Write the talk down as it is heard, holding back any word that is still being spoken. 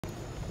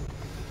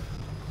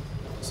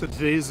So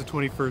today is the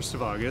 21st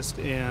of August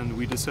and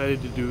we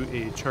decided to do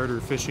a charter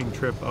fishing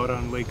trip out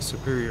on Lake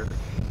Superior.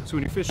 So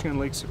when you're fishing on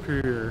Lake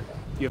Superior,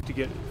 you have to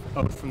get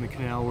out from the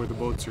canal where the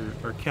boats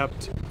are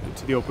kept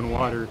to the open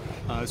water.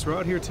 So we're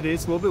out here today.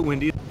 It's a little bit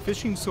windy.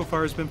 Fishing so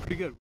far has been pretty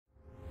good.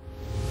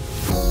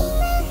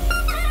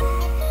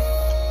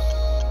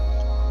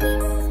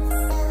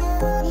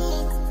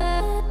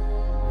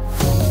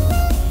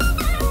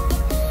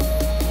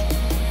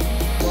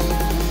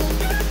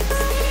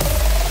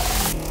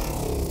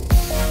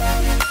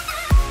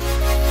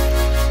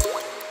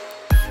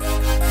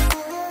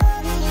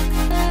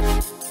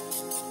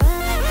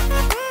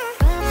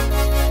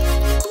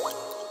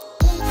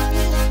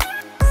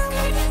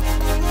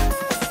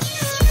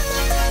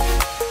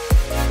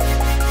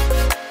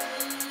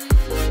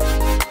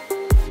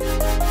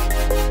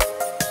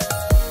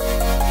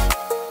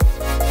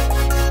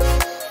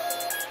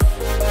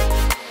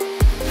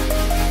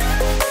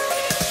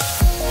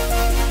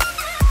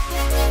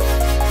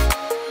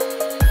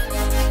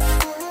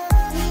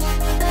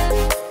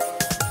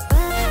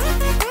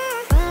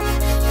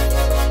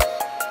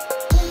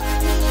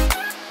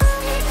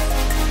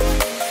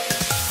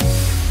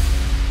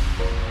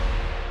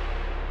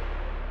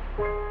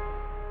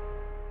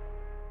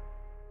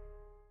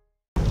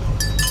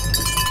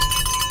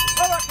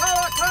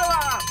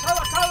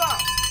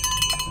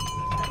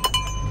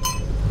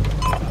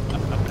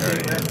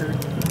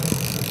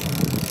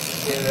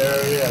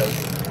 There he is.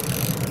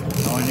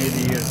 All I need to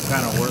is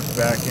kind of work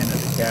back into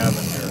the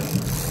cabin here.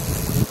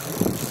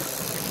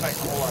 Like a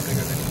whole lot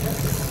bigger than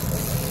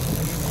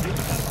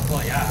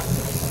well, yeah.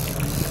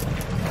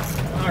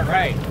 All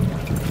right.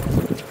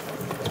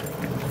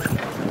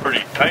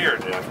 Pretty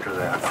tired after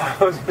that.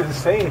 I was going to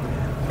say,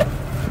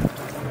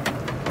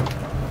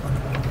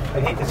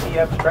 I'd hate to see you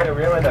have to try to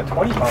reel in that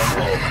 20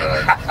 pounder.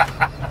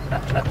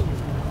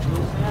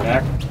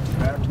 Back.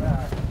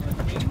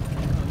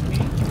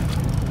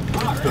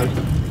 Good.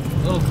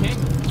 Little king.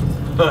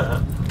 What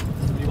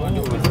do you want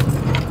to do with it?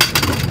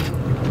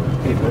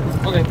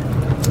 Okay.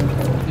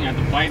 You have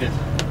to bite it.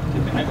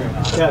 Take the head right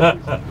off.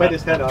 Yeah, bite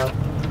his head off.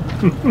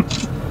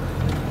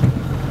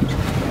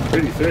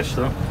 Pretty fish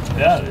though.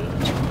 Yeah, it is.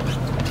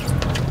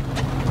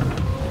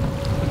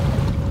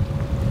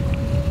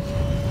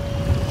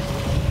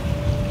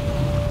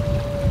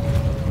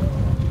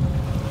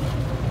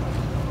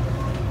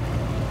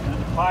 And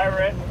the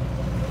pirate.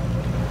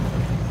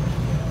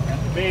 And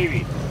the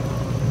baby.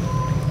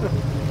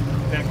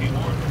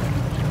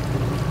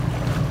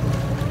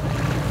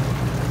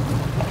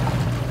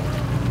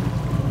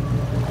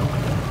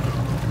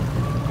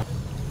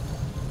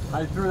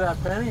 I threw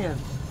that penny in.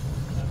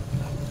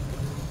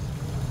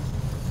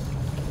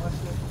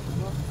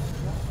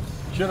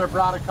 Should have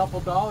brought a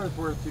couple dollars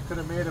worth. You could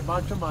have made a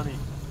bunch of money.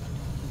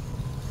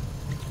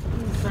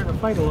 He's starting to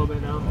fight a little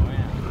bit now. Oh,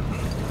 yeah.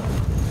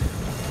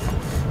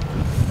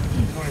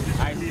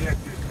 I see that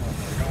fish one.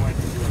 I don't want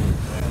to do it.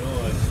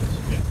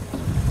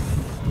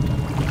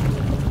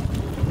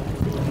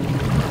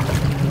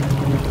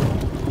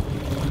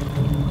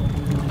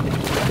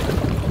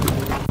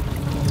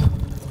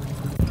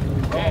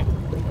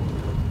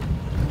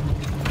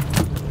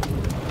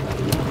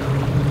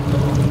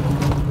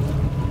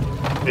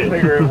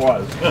 Bigger it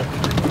was.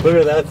 Look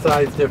at that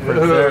size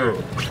difference there.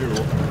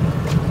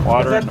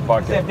 Water in the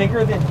bucket. Is that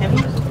bigger than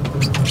Timmy's?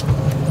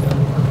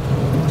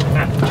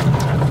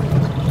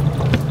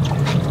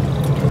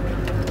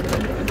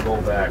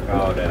 Go back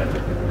out at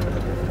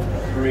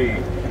 3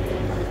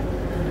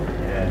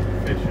 and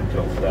fish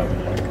until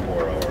 7 on a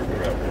 4-hour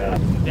trip. Yeah.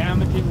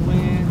 Damaging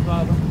wind,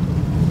 Bob.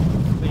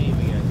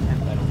 Maybe I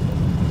can't let him.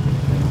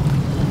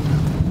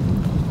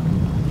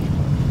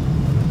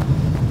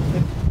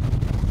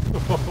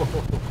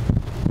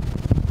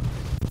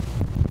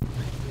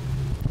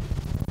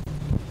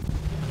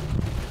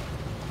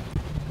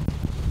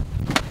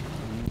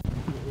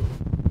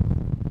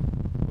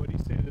 What do you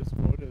say this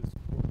boat is?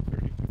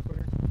 32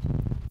 footer?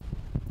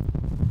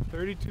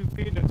 32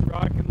 feet and it's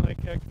rocking like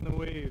heck in the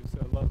waves.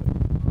 I love it.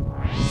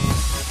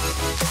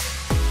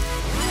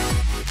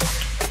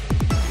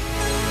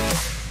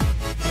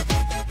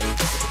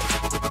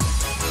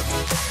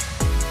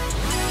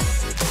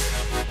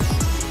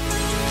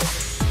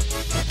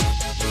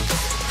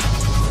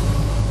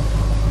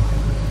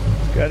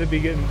 Got to be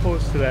getting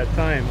close to that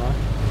time, huh?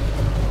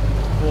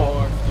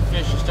 Or if the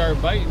fish will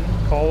start biting,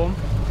 Call them.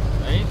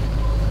 right?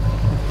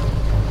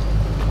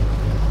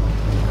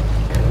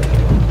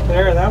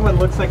 There, that one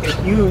looks like a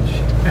huge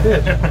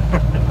fish.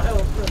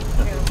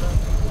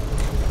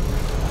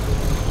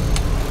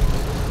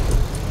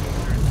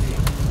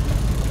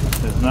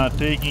 It's not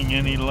taking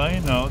any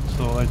line out,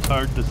 so it's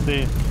hard to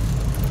say.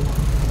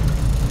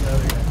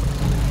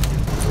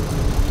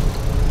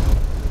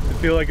 Does it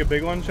feel like a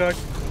big one, Chuck?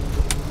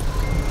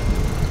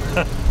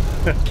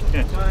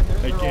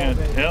 I can't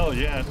tell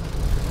yet.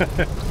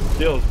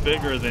 Feels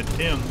bigger than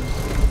Tim's.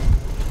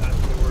 That's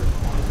the worst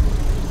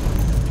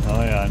one.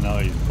 Oh yeah, now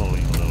he's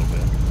pulling a little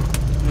bit.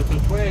 With a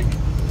twig.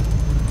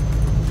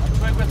 A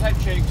twig with head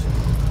shakes.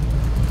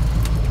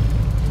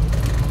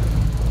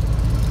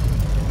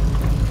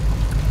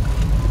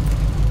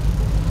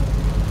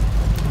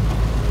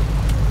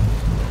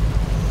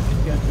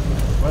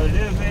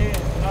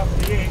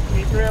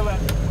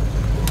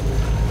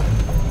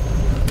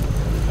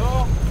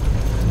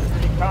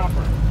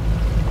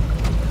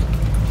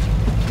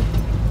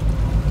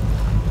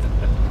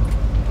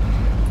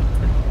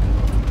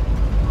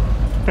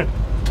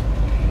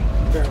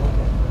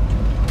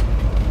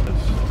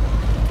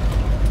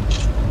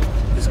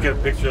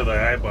 picture of the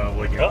eyeball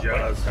like in Oh.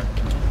 Jaws.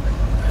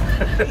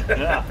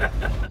 Yeah.